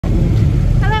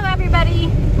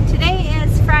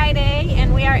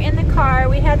are in the car.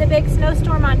 We had the big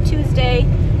snowstorm on Tuesday,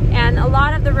 and a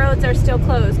lot of the roads are still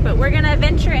closed, but we're gonna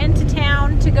venture into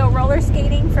town to go roller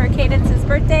skating for Kaydence's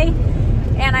birthday.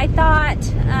 And I thought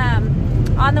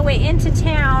on the way into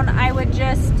town I would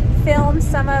just film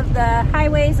some of the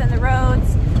highways and the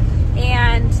roads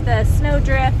and the snow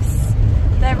drifts.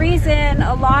 The reason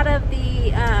a lot of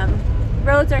the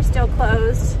roads are still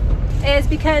closed is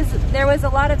because there was a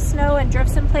lot of snow and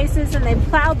drifts in places, and they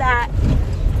plowed that.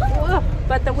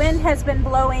 But the wind has been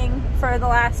blowing for the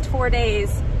last 4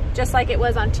 days, just like it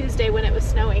was on Tuesday when it was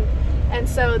snowing. And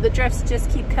so the drifts just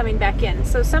keep coming back in.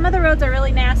 So some of the roads are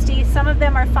really nasty. Some of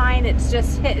them are fine. It's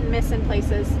just hit and miss in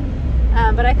places.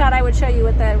 But I thought I would show you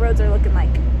what the roads are looking like.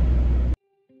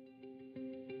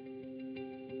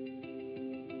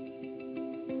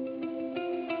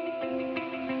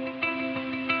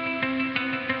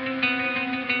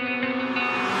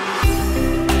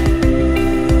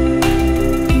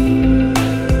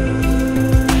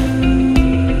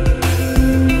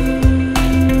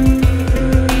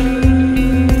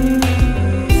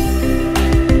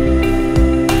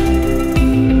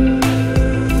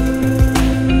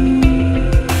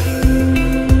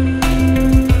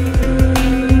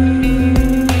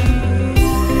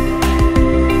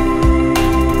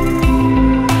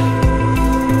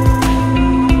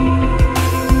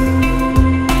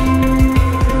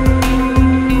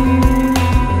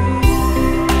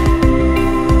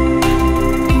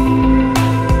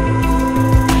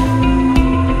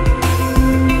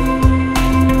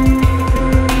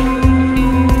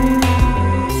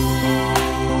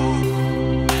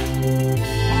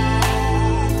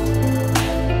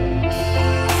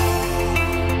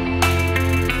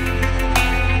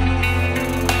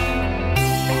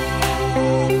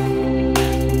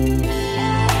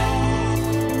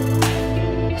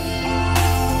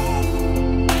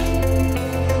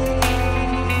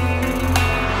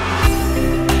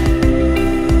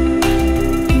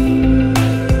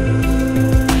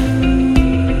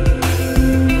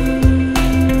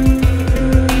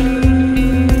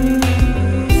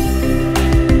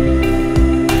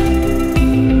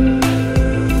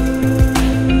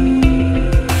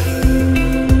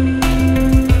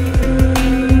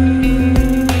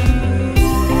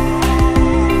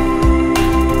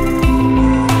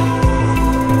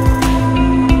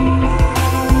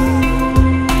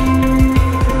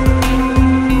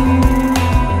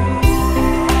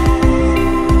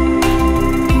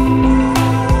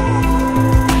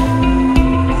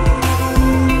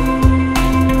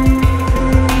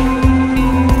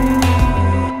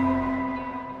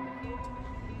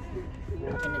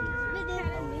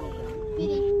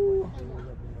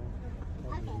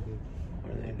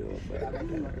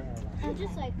 I'm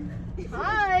just like,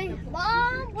 hi,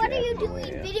 Mom, what are you doing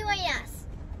videoing us?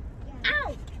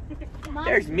 Ow! Mom,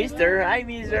 there's Mister. Hi,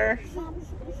 Mister. Mom,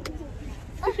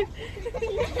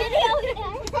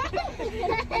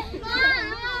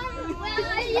 what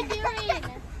are you doing?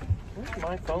 Where's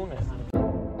my phone at?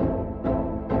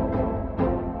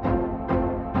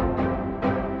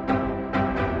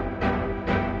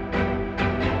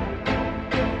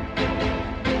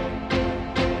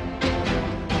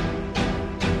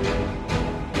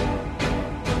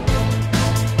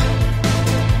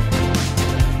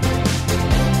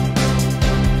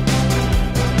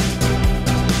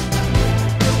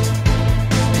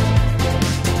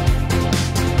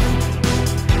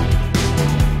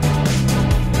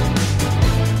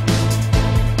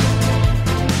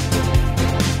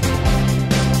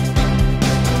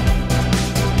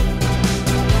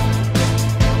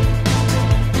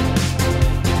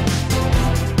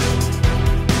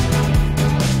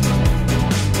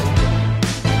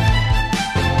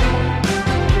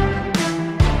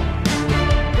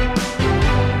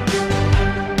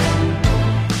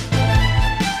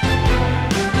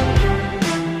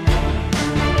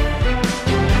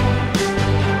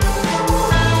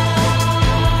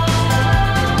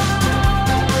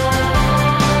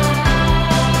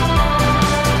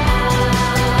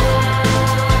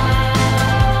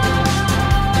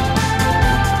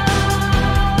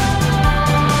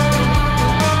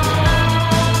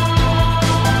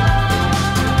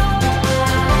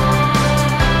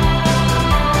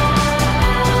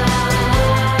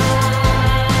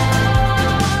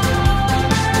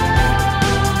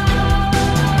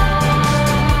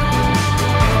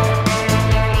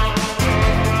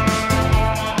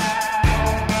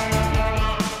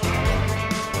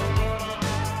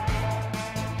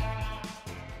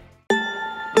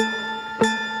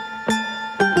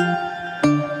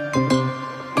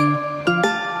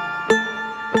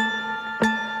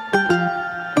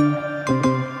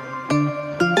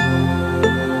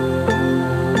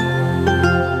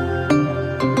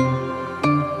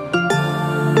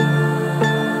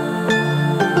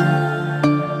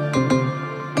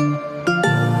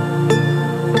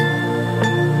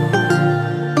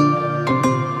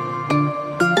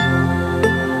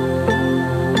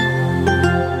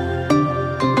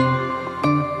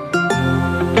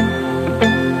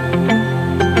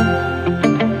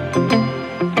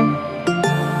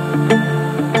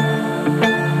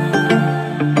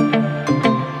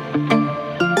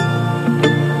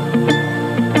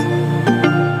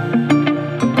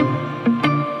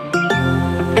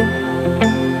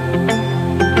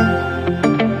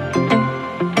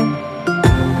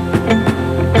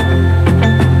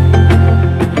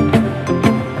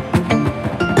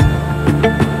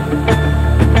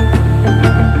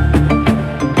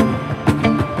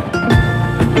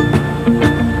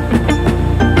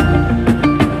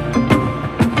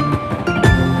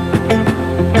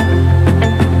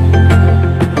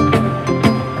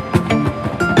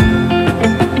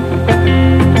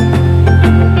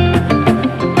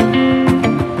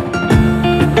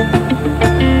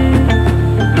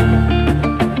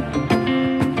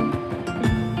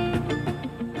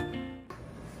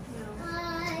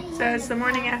 It's the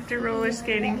morning after roller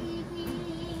skating.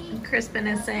 And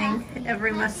Kryspin is saying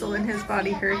every muscle in his body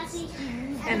hurts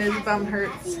and his bum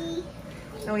hurts.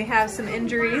 And we have some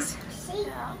injuries.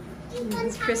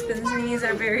 Kryspin's knees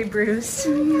are very bruised.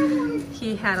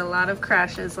 He had a lot of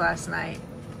crashes last night.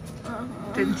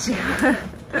 Didn't you?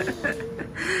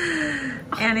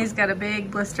 And he's got a big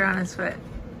blister on his foot.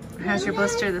 How's your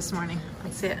blister this morning?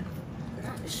 Let's see it.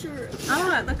 Sure.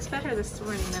 Oh, it looks better this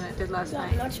morning than it did last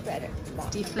night. Much better. It's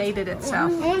deflated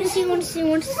itself. I want to see. Oh,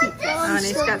 and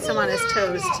he's got some on his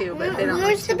toes too, but they don't look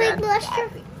Where's too the big bad. blister?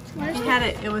 He had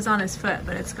it, it was on his foot,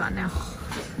 but it's gone now.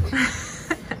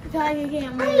 I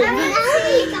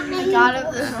got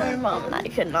up this morning, Mom, and I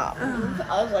could not move.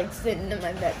 I was like sitting in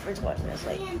my bed for 20 minutes,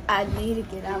 like, I need to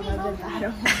get out of my bed, but I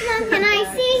don't want to. Can I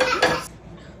see?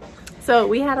 So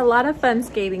we had a lot of fun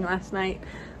skating last night.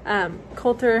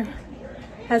 Kolter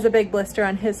has a big blister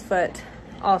on his foot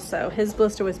also. His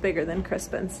blister was bigger than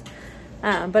Kryspin's.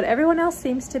 But everyone else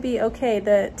seems to be okay.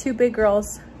 The two big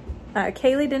girls,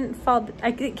 Kaylee didn't fall.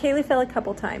 Kaylee fell a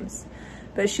couple times,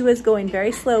 but she was going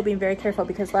very slow, being very careful,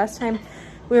 because last time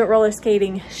we went roller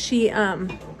skating, she,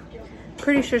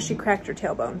 pretty sure she cracked her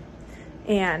tailbone,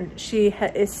 and she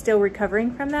is still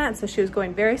recovering from that. So she was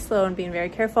going very slow and being very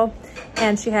careful,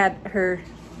 and she had her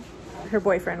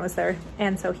boyfriend was there,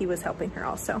 and so he was helping her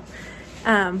also.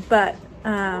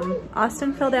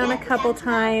 Austin fell down a couple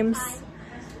times,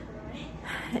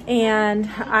 and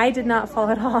I did not fall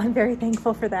at all. I'm very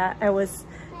thankful for that. I was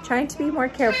trying to be more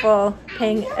careful,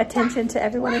 paying attention to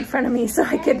everyone in front of me, so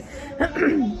I could,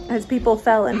 as people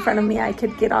fell in front of me, I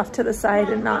could get off to the side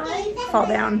and not fall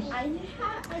down.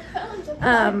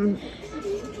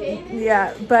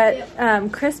 Yeah, but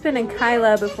Kryspin and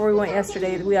Kyla, before we went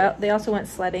yesterday, they also went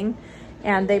sledding,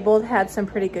 and they both had some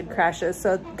pretty good crashes.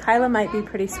 So Kyla might be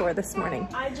pretty sore this morning.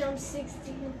 I jumped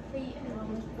 16 feet and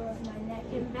almost broke my neck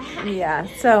and back. Yeah,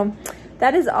 so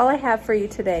that is all I have for you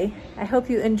today. I hope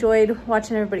you enjoyed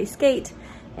watching everybody skate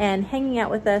and hanging out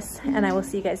with us, and I will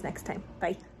see you guys next time.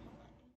 Bye.